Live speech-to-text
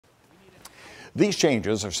These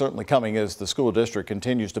changes are certainly coming as the school district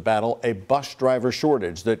continues to battle a bus driver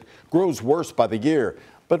shortage that grows worse by the year.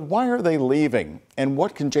 But why are they leaving? And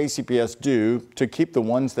what can JCPS do to keep the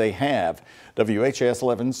ones they have? WHAS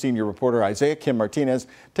 11 senior reporter Isaiah Kim Martinez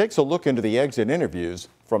takes a look into the exit interviews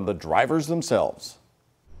from the drivers themselves.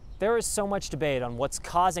 There is so much debate on what's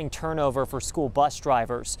causing turnover for school bus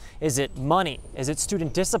drivers. Is it money? Is it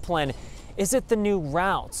student discipline? Is it the new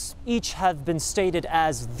routes? Each have been stated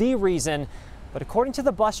as the reason, but according to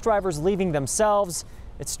the bus drivers leaving themselves,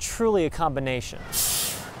 it's truly a combination.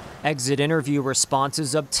 Exit interview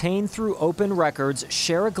responses obtained through open records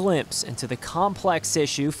share a glimpse into the complex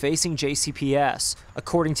issue facing JCPS.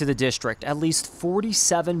 According to the district, at least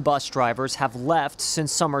 47 bus drivers have left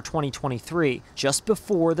since summer 2023, just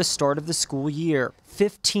before the start of the school year.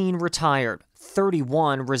 15 retired.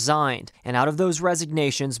 31 resigned, and out of those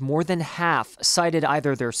resignations, more than half cited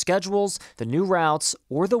either their schedules, the new routes,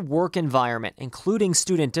 or the work environment, including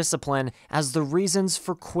student discipline, as the reasons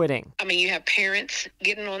for quitting. I mean, you have parents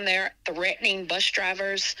getting on there threatening bus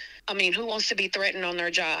drivers. I mean, who wants to be threatened on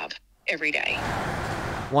their job every day?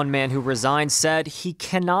 One man who resigned said he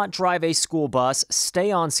cannot drive a school bus,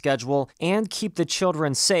 stay on schedule, and keep the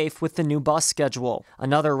children safe with the new bus schedule.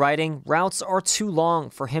 Another writing, routes are too long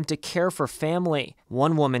for him to care for family.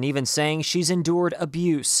 One woman even saying she's endured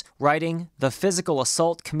abuse, writing, the physical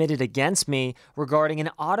assault committed against me regarding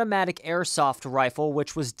an automatic airsoft rifle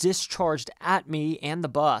which was discharged at me and the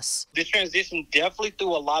bus. This transition definitely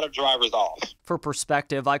threw a lot of drivers off. For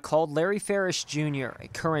perspective, I called Larry Farish Jr., a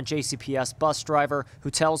current JCPS bus driver, who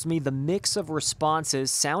tells me the mix of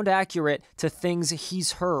responses sound accurate to things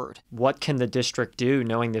he's heard. What can the district do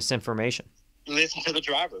knowing this information? Listen to the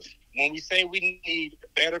drivers. When we say we need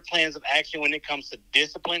better plans of action when it comes to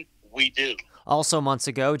discipline, we do. Also months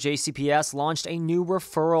ago, JCPS launched a new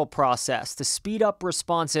referral process to speed up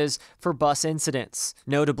responses for bus incidents.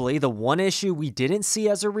 Notably, the one issue we didn't see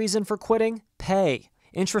as a reason for quitting, pay.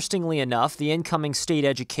 Interestingly enough, the incoming state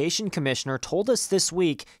education commissioner told us this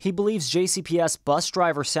week he believes JCPS bus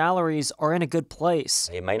driver salaries are in a good place.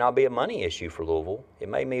 It may not be a money issue for Louisville. It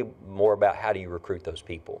may be more about how do you recruit those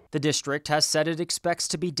people. The district has said it expects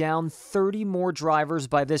to be down 30 more drivers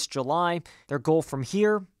by this July. Their goal from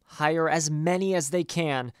here, hire as many as they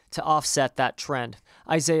can to offset that trend.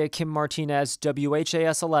 Isaiah Kim Martinez,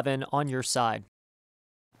 WHAS 11 on your side.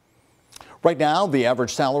 Right now, the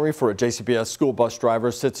average salary for a JCPS school bus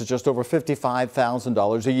driver sits at just over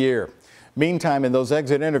 $55,000 a year. Meantime, in those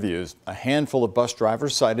exit interviews, a handful of bus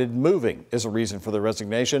drivers cited moving as a reason for their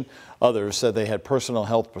resignation. Others said they had personal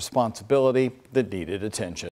health responsibility that needed attention.